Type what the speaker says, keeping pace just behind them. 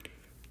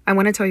I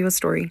want to tell you a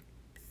story.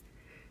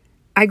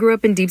 I grew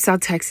up in Deep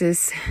South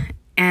Texas,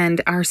 and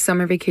our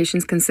summer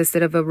vacations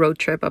consisted of a road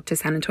trip up to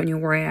San Antonio,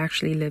 where I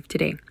actually live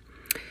today.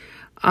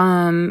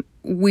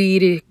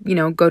 We'd,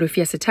 go to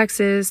Fiesta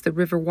Texas, the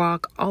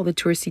Riverwalk, all the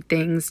touristy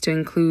things, to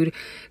include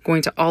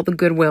going to all the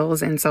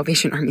Goodwills and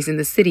Salvation Armies in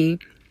the city,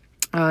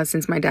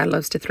 since my dad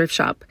loves to thrift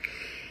shop.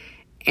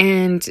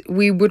 And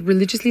we would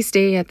religiously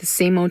stay at the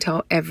same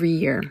motel every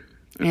year.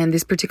 And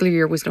this particular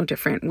year was no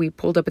different. We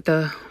pulled up at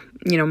the,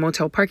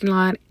 motel parking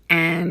lot,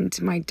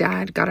 and my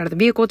dad got out of the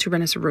vehicle to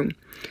rent us a room.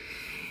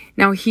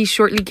 Now, he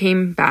shortly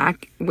came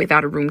back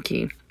without a room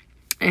key.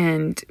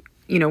 And,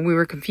 we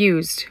were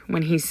confused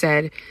when he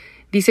said,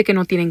 "Dice que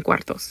no tienen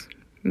cuartos,"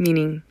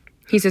 meaning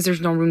he says there's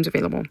no rooms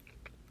available.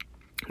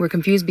 We're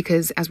confused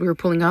because as we were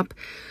pulling up,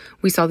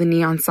 we saw the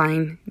neon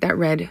sign that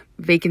read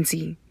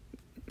vacancy.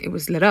 It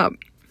was lit up.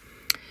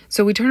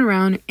 So we turn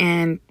around,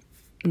 and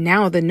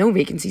now the no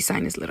vacancy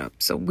sign is lit up.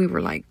 So we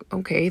were like,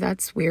 okay,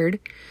 that's weird.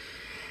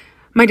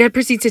 My dad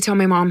proceeds to tell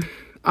my mom,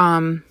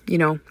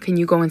 can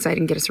you go inside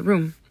and get us a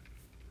room?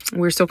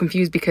 We're so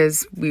confused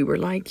because we were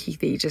like,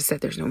 they just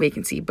said there's no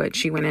vacancy, but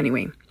she went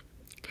anyway.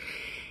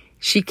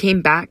 She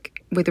came back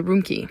with a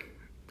room key,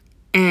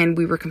 and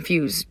we were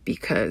confused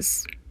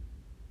because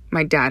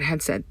my dad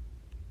had said,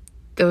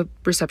 the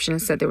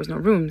receptionist said there was no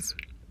rooms.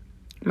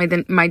 My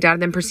dad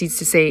then proceeds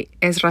to say,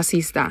 "Es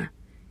racista,"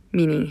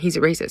 meaning he's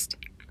a racist.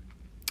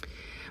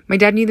 My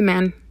dad knew the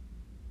man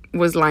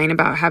was lying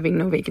about having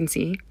no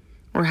vacancy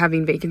or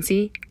having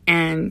vacancy.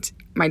 And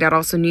my dad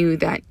also knew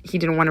that he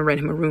didn't want to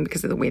rent him a room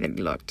because of the way that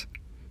he looked.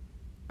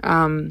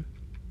 And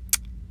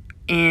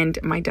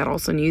my dad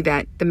also knew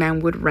that the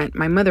man would rent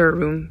my mother a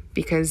room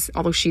because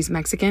although she's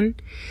Mexican,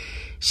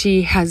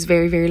 she has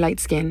very, very light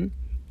skin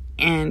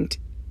and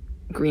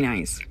green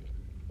eyes.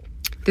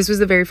 This was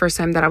the very first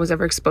time that I was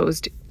ever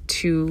exposed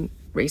to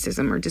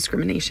racism or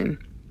discrimination.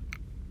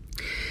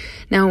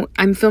 Now,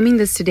 I'm filming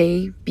this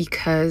today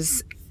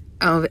because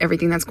of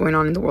everything that's going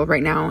on in the world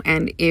right now.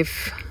 And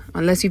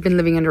unless you've been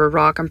living under a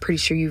rock, I'm pretty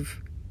sure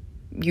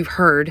you've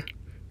heard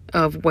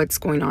of what's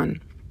going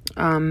on.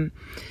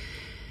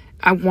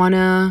 I want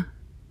to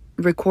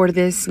record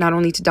this not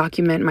only to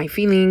document my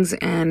feelings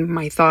and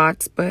my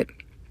thoughts, but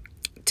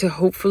to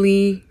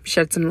hopefully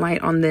shed some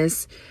light on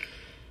this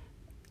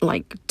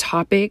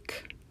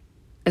topic,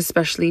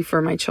 especially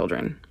for my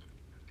children.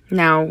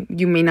 Now,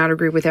 you may not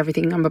agree with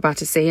everything I'm about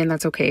to say, and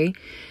that's okay.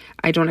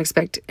 I don't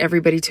expect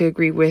everybody to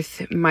agree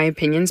with my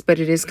opinions, but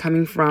it is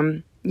coming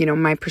from,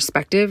 my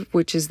perspective,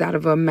 which is that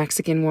of a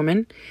Mexican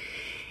woman.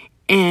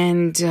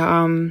 And,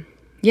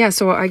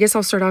 so I guess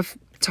I'll start off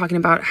talking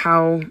about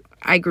how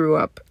I grew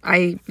up.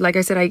 I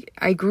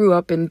grew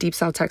up in Deep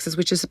South Texas,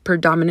 which is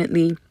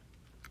predominantly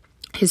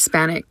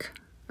Hispanic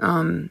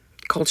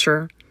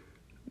culture.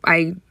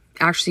 I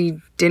actually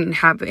didn't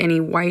have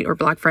any white or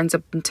black friends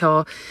up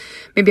until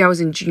maybe I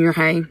was in junior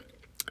high.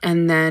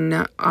 And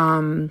then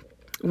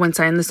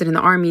once I enlisted in the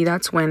Army,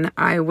 that's when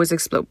I was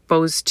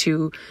exposed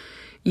to,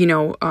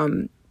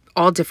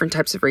 all different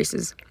types of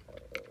races.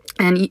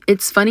 And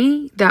it's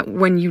funny that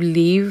when you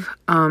leave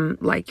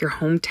your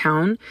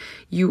hometown,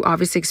 you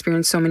obviously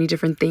experience so many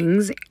different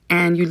things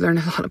and you learn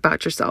a lot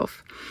about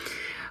yourself.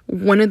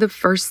 One of the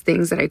first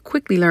things that I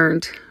quickly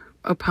learned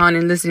upon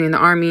enlisting in the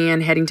Army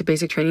and heading to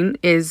basic training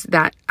is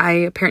that I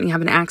apparently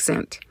have an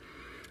accent.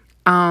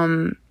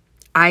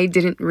 I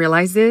didn't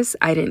realize this.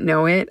 I didn't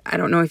know it. I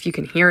don't know if you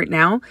can hear it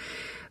now,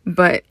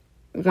 but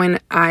when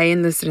I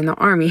enlisted in the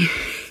Army,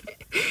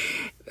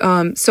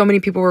 so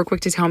many people were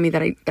quick to tell me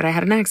that I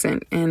had an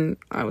accent, and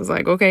I was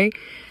like, okay.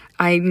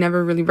 I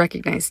never really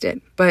recognized it,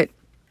 but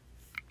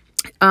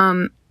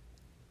I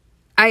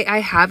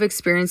have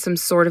experienced some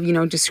sort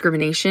of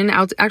discrimination.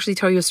 I'll actually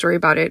tell you a story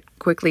about it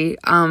quickly.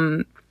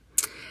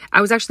 I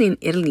was actually in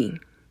Italy.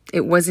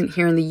 It wasn't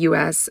here in the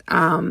U.S.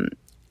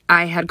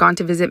 I had gone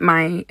to visit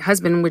my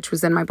husband, which was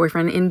then my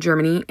boyfriend, in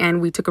Germany,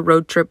 and we took a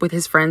road trip with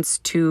his friends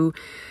to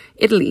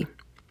Italy.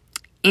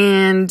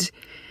 And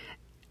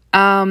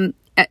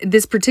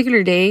this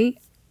particular day,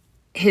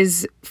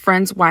 his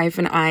friend's wife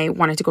and I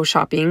wanted to go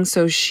shopping,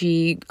 so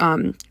she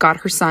got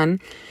her son.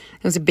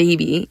 It was a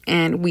baby,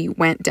 and we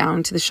went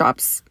down to the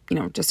shops,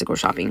 just to go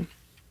shopping.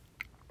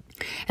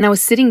 And I was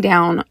sitting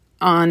down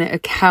on a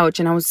couch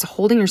and I was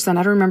holding her son.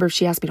 I don't remember if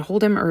she asked me to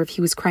hold him or if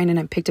he was crying and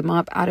I picked him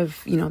up out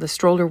of, the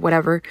stroller,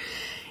 whatever.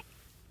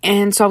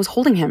 And so I was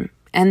holding him.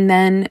 And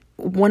then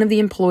one of the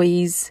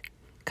employees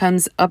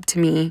comes up to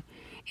me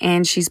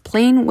and she's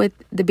playing with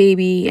the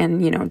baby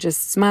and,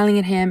 just smiling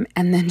at him.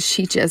 And then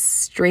she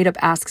just straight up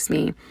asks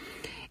me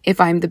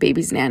if I'm the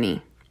baby's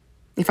nanny,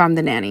 if I'm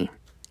the nanny.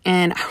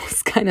 And I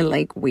was kind of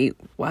like, wait,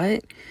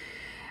 what?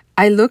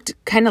 I looked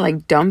kind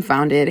of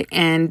dumbfounded,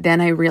 and then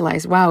I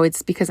realized, wow,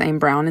 it's because I'm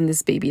brown and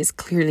this baby is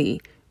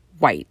clearly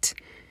white.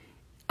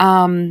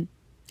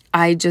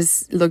 I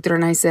just looked at her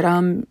and I said,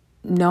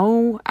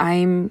 no,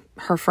 I'm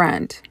her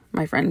friend,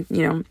 my friend,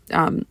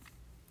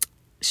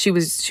 she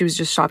was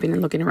just shopping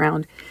and looking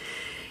around,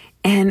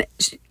 and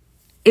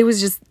it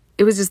was just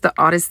the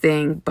oddest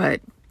thing.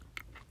 But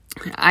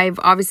I've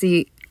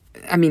obviously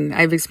I mean,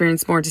 I've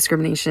experienced more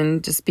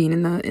discrimination just being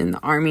in the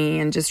army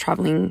and just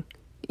traveling,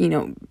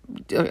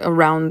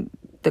 around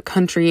the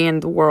country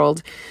and the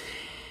world.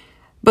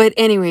 But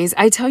anyways,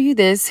 I tell you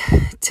this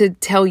to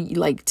tell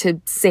you,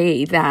 to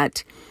say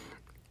that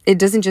it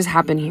doesn't just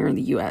happen here in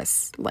the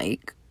US.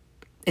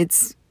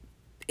 It's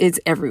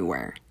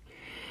everywhere.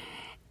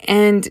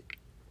 And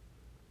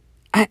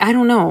I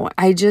don't know.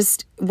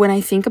 When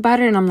I think about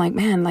it, and I'm like,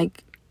 man,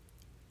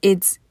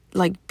 it's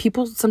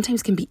people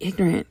sometimes can be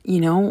ignorant,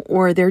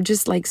 or they're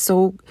just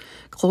so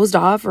closed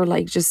off or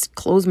just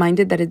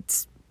closed-minded that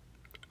it's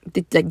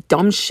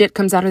dumb shit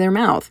comes out of their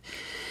mouth.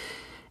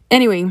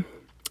 Anyway,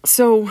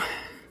 so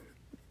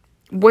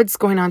what's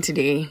going on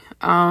today?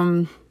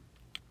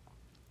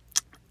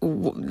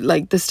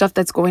 The stuff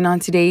that's going on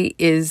today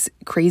is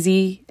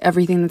crazy.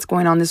 Everything that's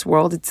going on in this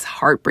world, it's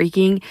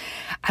heartbreaking.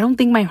 I don't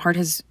think my heart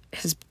has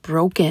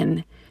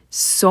broken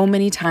so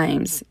many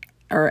times,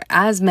 or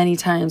as many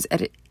times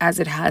as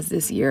it has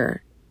this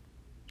year.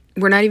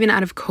 We're not even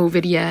out of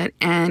COVID yet,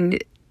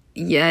 and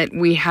yet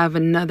we have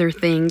another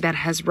thing that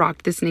has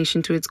rocked this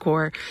nation to its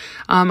core.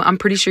 I'm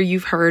pretty sure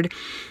you've heard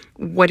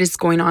what is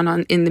going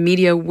on in the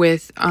media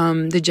with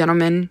the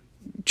gentleman,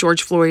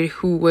 George Floyd,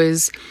 who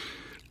was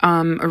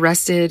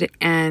arrested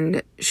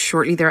and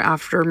shortly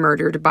thereafter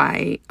murdered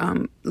by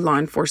law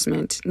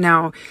enforcement.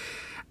 Now,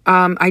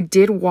 I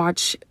did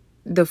watch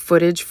the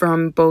footage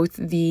from both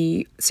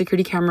the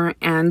security camera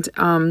and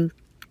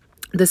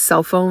the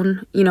cell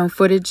phone,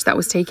 footage that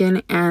was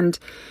taken. And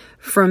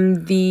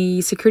from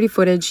the security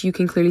footage, you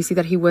can clearly see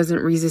that he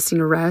wasn't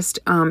resisting arrest.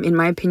 In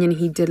my opinion,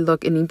 he did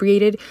look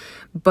inebriated,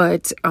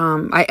 but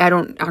I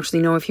don't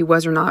actually know if he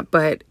was or not,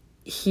 but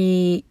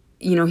he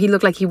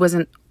looked like he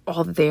wasn't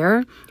all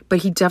there, but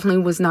he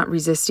definitely was not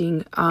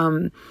resisting.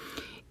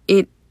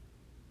 He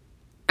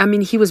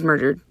was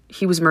murdered.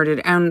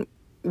 And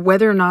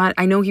whether or not,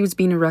 I know he was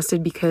being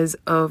arrested because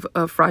of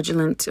a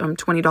fraudulent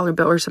 $20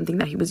 bill or something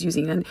that he was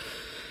using. And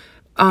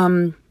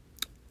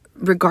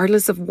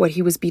regardless of what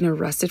he was being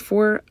arrested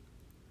for,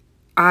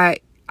 I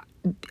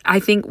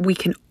think we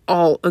can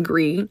all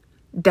agree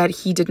that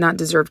he did not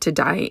deserve to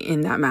die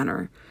in that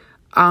manner.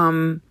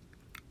 I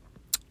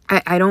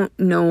don't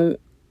know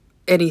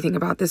anything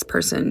about this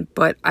person,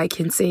 but I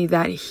can say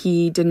that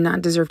he did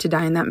not deserve to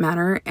die in that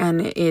manner, and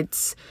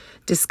it's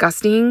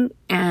disgusting.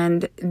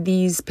 And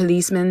these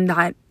policemen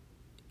that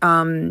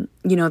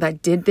that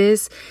did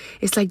this,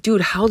 it's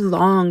dude, how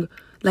long?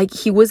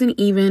 He wasn't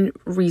even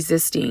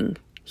resisting.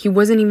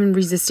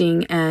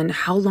 And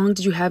how long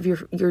did you have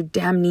your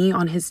damn knee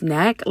on his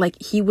neck?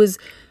 He was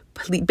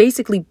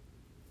basically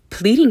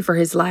pleading for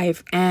his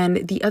life,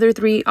 and the other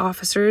 3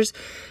 officers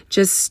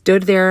just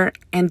stood there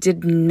and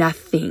did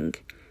nothing.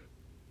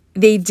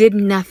 They did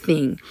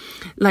nothing.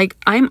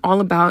 I'm all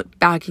about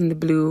backing the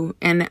blue,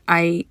 and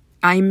I'm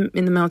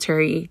in the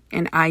military,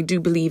 and I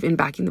do believe in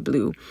backing the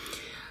blue.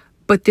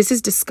 But this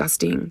is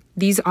disgusting.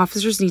 These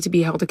officers need to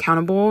be held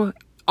accountable.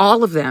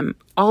 All of them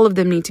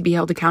need to be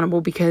held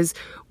accountable, because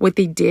what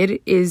they did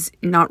is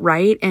not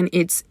right, and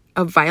it's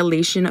a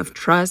violation of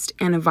trust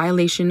and a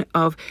violation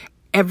of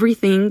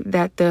everything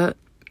that the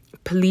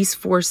police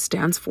force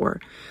stands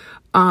for.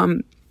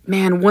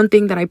 Man, one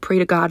thing that I pray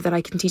to God that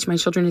I can teach my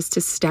children is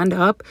to stand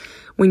up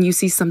when you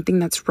see something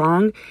that's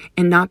wrong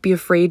and not be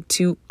afraid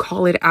to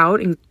call it out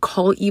and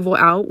call evil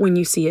out when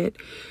you see it.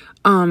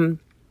 Oh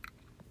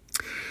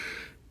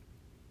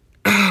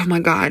my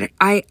God.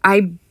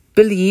 I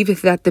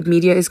believe that the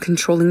media is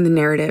controlling the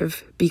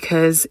narrative,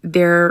 because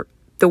the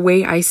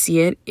way I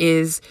see it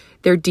is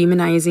they're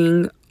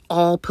demonizing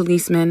all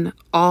policemen,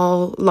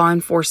 all law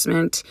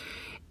enforcement,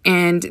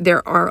 and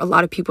there are a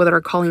lot of people that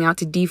are calling out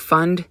to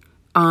defund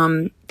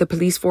the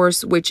police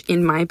force, which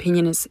in my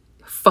opinion is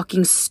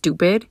fucking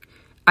stupid.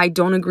 I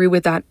don't agree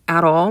with that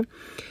at all.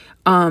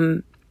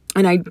 And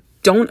I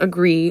don't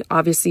agree,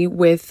 obviously,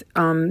 with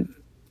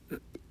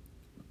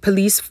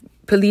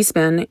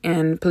policemen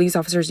and police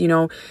officers,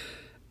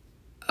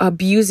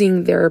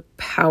 abusing their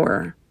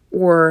power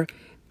or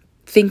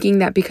thinking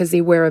that because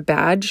they wear a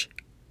badge,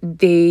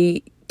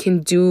 they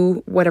can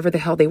do whatever the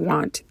hell they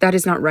want. That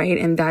is not right.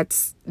 And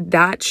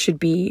that should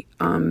be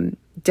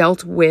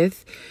dealt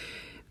with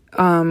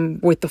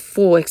the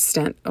full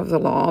extent of the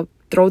law.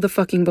 Throw the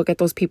fucking book at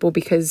those people,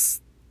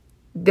 because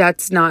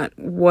that's not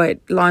what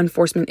law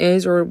enforcement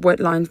is or what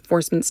law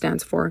enforcement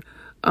stands for.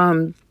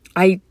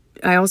 I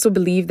also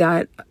believe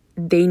that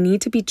they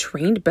need to be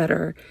trained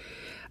better.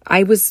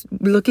 I was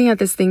looking at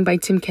this thing by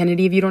Tim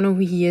Kennedy. If you don't know who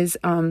he is,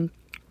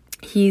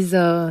 he's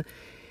an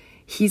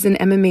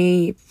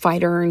MMA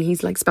fighter, and he's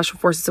special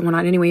forces and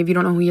whatnot. Anyway, if you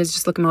don't know who he is,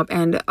 just look him up.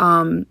 And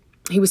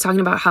he was talking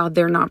about how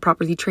they're not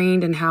properly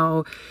trained, and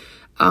how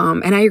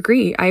and I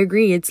agree.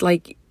 It's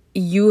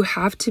you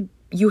have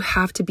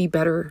to be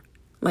better.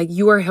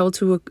 You are held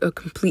to a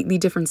completely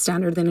different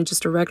standard than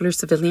just a regular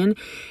civilian.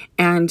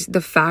 And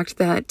the fact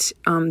that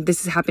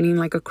this is happening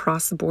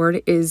across the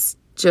board is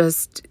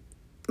just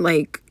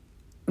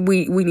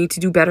we need to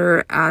do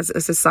better as a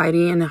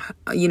society, and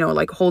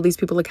hold these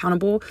people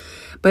accountable,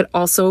 but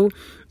also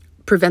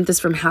prevent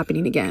this from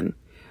happening again.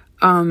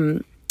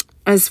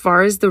 as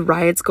far as the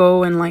riots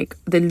go and like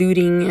the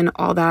looting and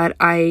all that,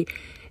 I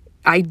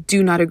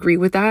do not agree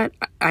with that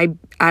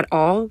at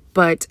all,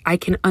 but I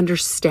can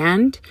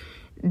understand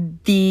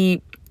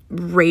the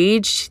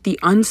rage, the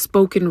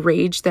unspoken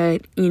rage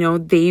that, you know,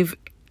 they've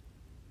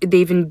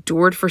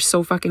endured for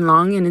so fucking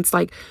long. And it's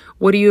like,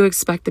 what do you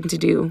expect them to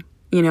do?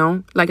 You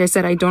know, like I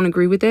said, I don't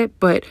agree with it,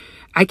 but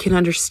I can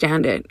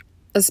understand it,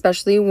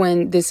 especially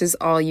when this is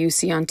all you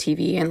see on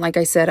TV. And like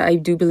I said, I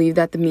do believe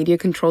that the media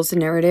controls the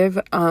narrative.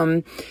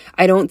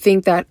 I don't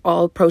think that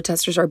all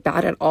protesters are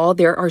bad at all.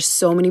 There are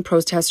so many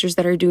protesters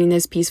that are doing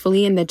this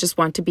peacefully and that just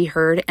want to be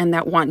heard and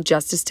that want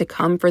justice to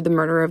come for the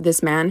murder of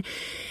this man.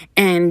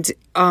 And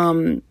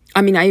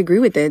I mean, I agree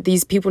with it.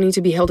 These people need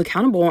to be held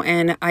accountable,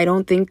 and I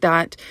don't think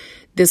that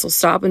this will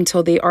stop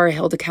until they are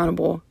held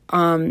accountable.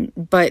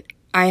 But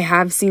I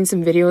have seen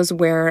some videos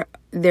where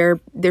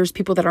there's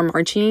people that are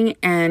marching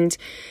and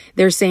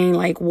they're saying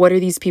like, what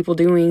are these people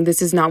doing?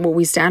 This is not what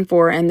we stand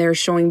for. And they're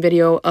showing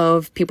video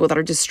of people that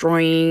are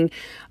destroying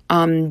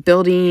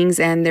buildings,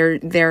 and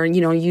they're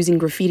you know, using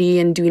graffiti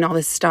and doing all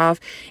this stuff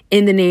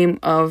in the name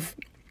of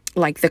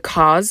like the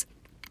cause,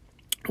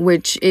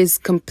 which is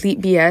complete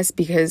BS,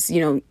 because,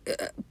 you know,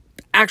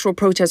 actual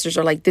protesters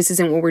are like, this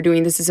isn't what we're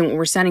doing, this isn't what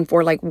we're standing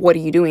for, like, what are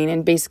you doing?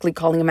 And basically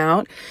calling them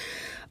out.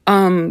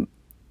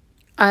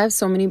 I have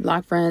so many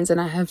Black friends and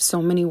I have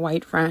so many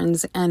white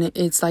friends, and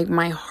it's like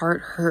my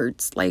heart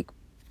hurts. Like,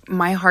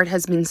 my heart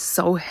has been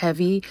so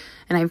heavy,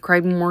 and I've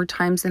cried more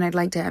times than I'd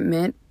like to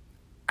admit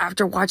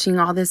after watching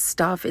all this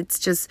stuff.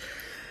 It's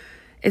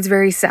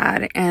very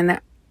sad,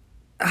 and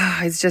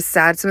it's just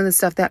sad. Some of the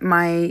stuff that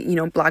my, you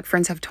know, Black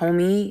friends have told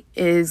me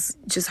is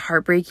just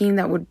heartbreaking,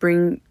 that would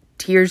bring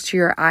tears to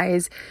your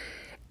eyes.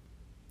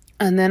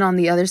 And then on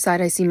the other side,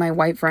 I see my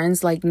white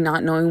friends like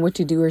not knowing what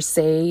to do or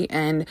say,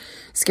 and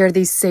scared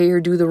they say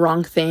or do the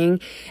wrong thing.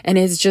 And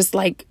it's just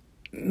like,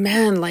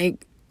 man,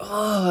 like,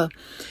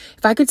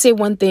 if I could say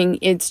one thing,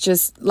 it's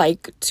just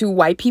like, to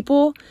white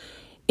people,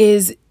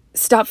 is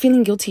stop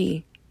feeling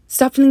guilty.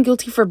 Stop feeling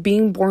guilty for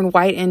being born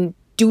white and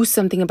do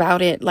something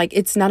about it. Like,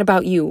 it's not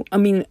about you. I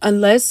mean,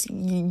 unless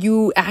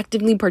you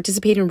actively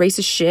participate in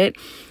racist shit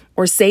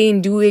or say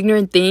and do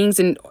ignorant things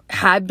and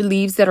have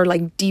beliefs that are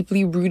like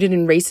deeply rooted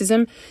in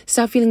racism,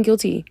 stop feeling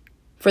guilty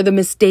for the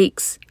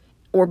mistakes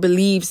or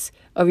beliefs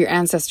of your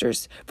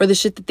ancestors, for the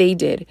shit that they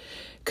did.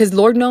 Because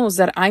Lord knows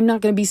that I'm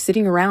not going to be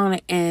sitting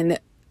around and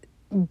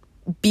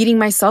beating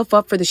myself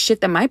up for the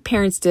shit that my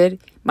parents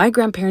did, my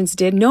grandparents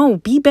did. No,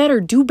 be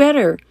better, do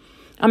better.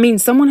 I mean,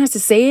 someone has to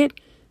say it.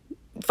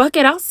 Fuck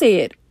it, I'll say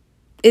it.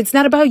 It's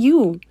not about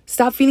you.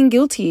 Stop feeling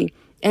guilty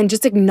and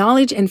just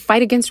acknowledge and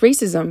fight against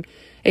racism.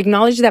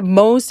 Acknowledge that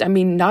most, I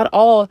mean, not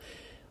all,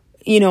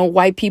 you know,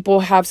 white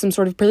people have some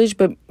sort of privilege,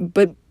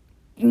 but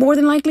more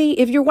than likely,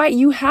 if you're white,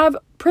 you have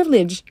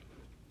privilege.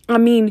 I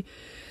mean,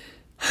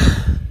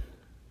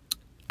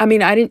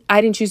 I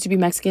didn't choose to be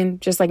Mexican,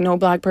 just like no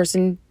Black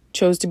person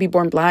chose to be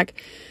born Black.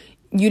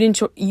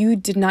 You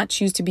did not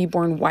choose to be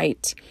born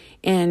white.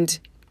 And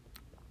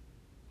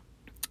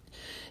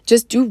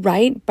just do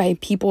right by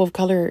people of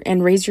color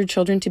and raise your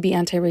children to be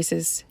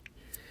anti-racist.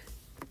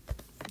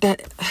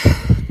 That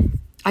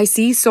I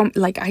see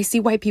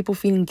white people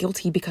feeling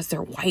guilty because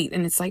they're white,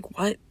 and it's like,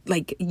 what?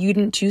 Like, you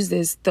didn't choose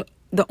this.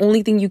 The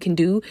only thing you can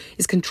do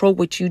is control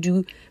what you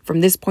do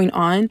from this point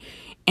on,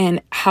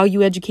 and how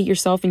you educate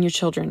yourself and your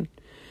children.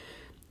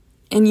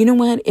 And you know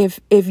what? If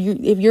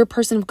you're a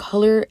person of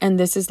color and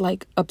this is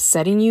like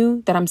upsetting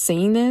you that I'm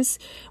saying this,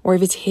 or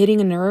if it's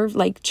hitting a nerve,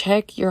 like,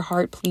 check your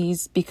heart,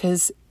 please,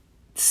 because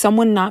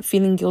someone not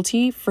feeling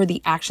guilty for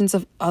the actions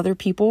of other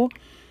people,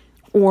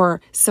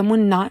 or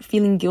someone not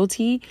feeling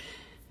guilty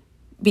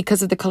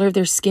because of the color of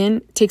their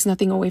skin, takes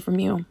nothing away from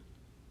you.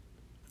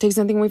 Takes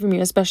nothing away from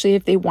you, especially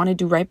if they want to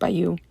do right by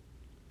you.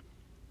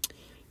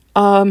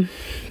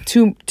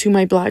 To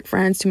my Black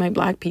friends, to my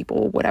Black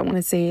people, what I want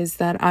to say is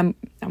that I'm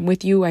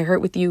with you. I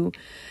hurt with you.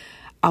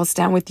 I'll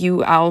stand with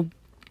you. I'll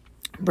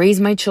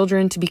raise my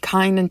children to be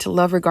kind and to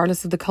love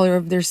regardless of the color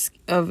of their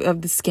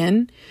of the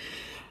skin.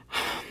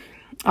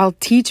 I'll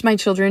teach my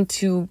children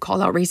to call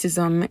out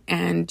racism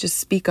and just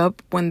speak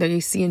up when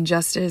they see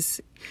injustice.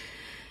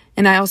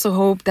 And I also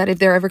hope that if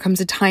there ever comes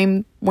a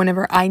time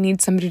whenever I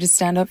need somebody to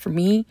stand up for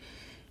me,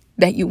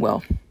 that you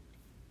will.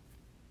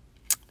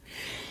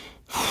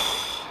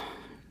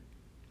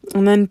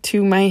 And then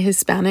to my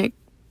Hispanic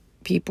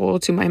people,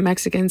 to my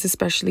Mexicans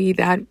especially,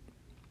 that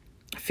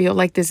feel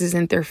like this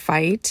isn't their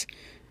fight.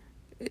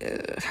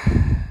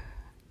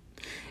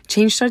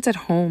 Change starts at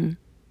home.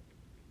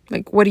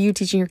 Like, what are you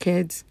teaching your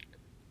kids?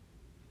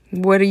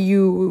 What are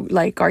you,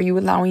 like, are you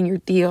allowing your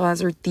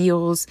tias or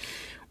tios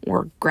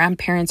or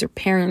grandparents or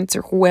parents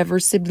or whoever,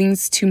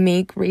 siblings, to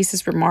make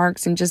racist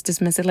remarks and just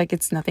dismiss it like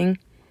it's nothing?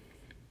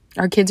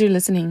 Our kids are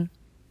listening.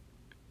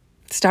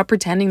 Stop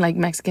pretending like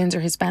Mexicans or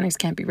Hispanics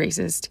can't be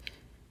racist.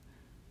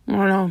 I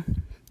don't know.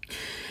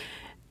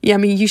 Yeah, I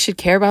mean, you should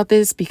care about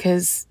this,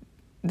 because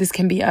this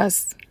can be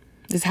us.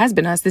 This has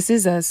been us. This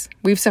is us.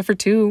 We've suffered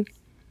too.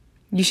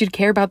 You should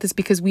care about this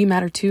because we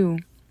matter too.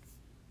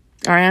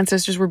 Our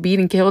ancestors were beat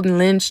and killed and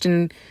lynched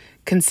and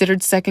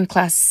considered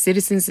second-class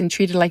citizens and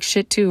treated like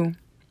shit too.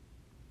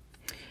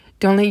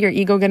 Don't let your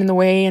ego get in the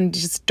way, and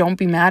just don't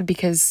be mad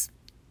because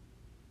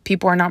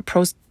people are not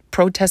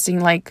protesting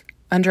like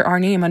under our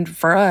name and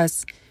for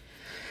us.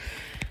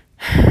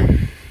 I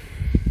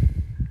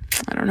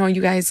don't know,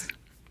 you guys.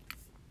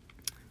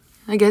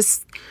 I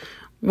guess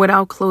what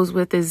I'll close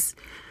with is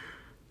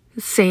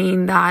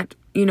saying that,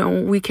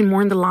 we can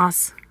mourn the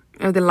loss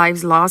of the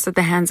lives lost at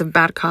the hands of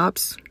bad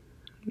cops.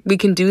 We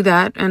can do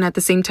that and at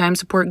the same time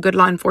support good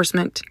law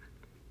enforcement.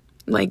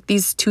 Like,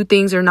 these two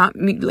things are not,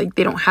 like,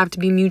 they don't have to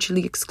be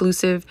mutually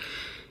exclusive,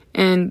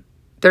 and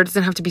there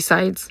doesn't have to be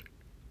sides.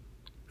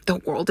 The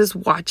world is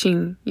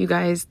watching, you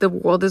guys. The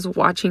world is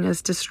watching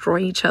us destroy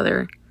each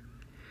other.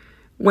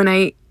 When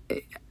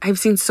I've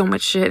seen so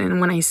much shit, and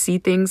when I see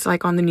things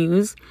like on the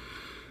news,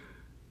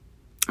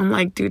 I'm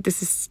like, dude,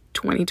 this is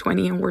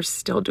 2020 and we're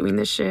still doing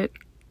this shit.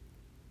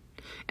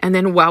 And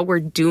then while we're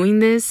doing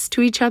this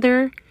to each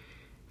other,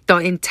 the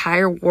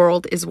entire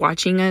world is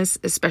watching us,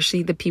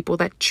 especially the people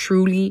that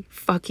truly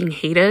fucking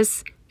hate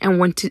us and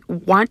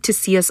want to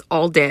see us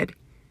all dead.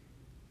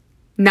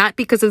 Not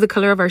because of the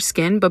color of our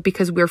skin, but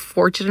because we're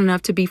fortunate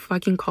enough to be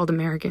fucking called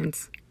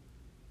Americans.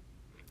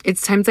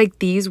 It's times like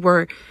these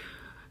where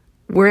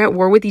we're at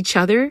war with each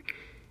other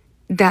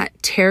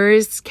that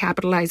terrorists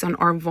capitalize on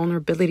our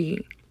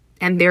vulnerability.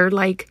 And they're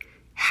like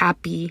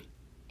happy,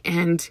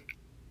 and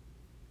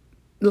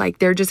like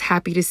they're just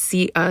happy to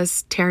see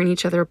us tearing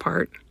each other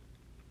apart.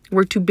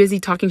 We're too busy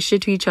talking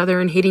shit to each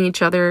other and hating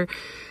each other,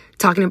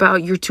 talking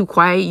about you're too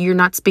quiet, you're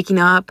not speaking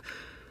up.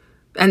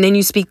 And then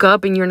you speak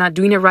up and you're not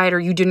doing it right, or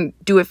you didn't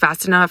do it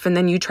fast enough. And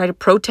then you try to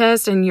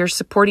protest and you're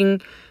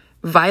supporting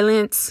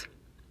violence.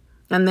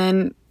 And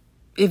then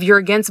if you're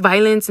against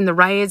violence and the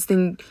riots,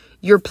 then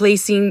you're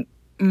placing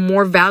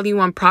more value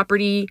on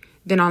property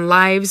than on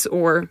lives.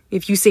 Or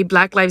if you say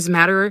Black Lives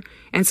Matter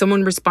and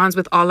someone responds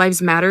with All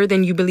Lives Matter,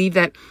 then you believe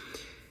that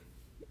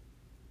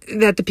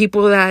the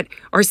people that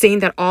are saying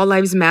that all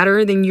lives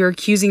matter, then you're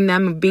accusing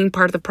them of being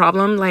part of the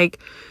problem. Like,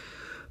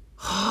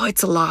 oh,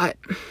 it's a lot.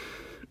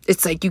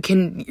 It's like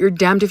you're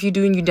damned if you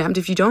do and you're damned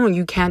if you don't.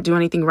 You can't do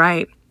anything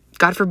right.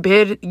 God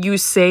forbid you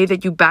say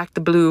that you back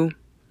the blue,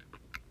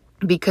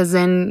 because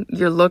then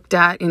you're looked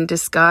at in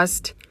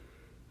disgust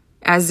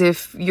as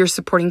if you're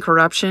supporting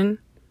corruption.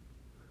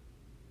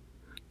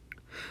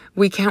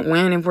 We can't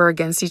win if we're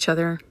against each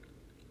other.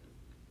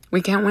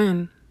 We can't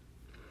win.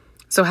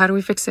 So how do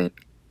we fix it?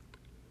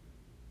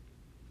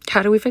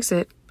 How do we fix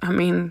it? I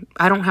mean,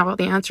 I don't have all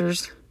the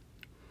answers.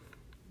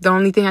 The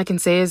only thing I can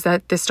say is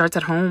that this starts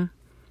at home.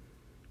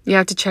 You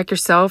have to check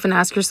yourself and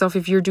ask yourself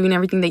if you're doing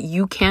everything that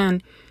you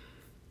can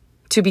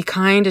to be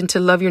kind and to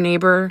love your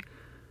neighbor.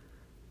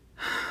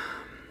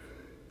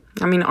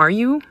 I mean, are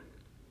you?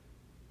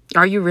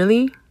 Are you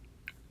really?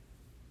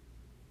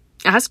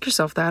 Ask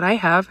yourself that. I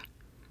have.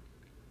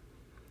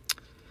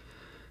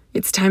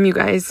 It's time, you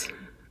guys.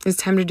 It's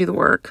time to do the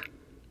work.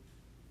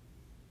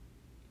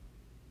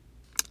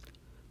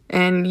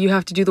 And you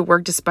have to do the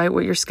work despite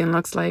what your skin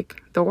looks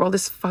like. The world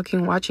is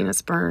fucking watching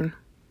us burn.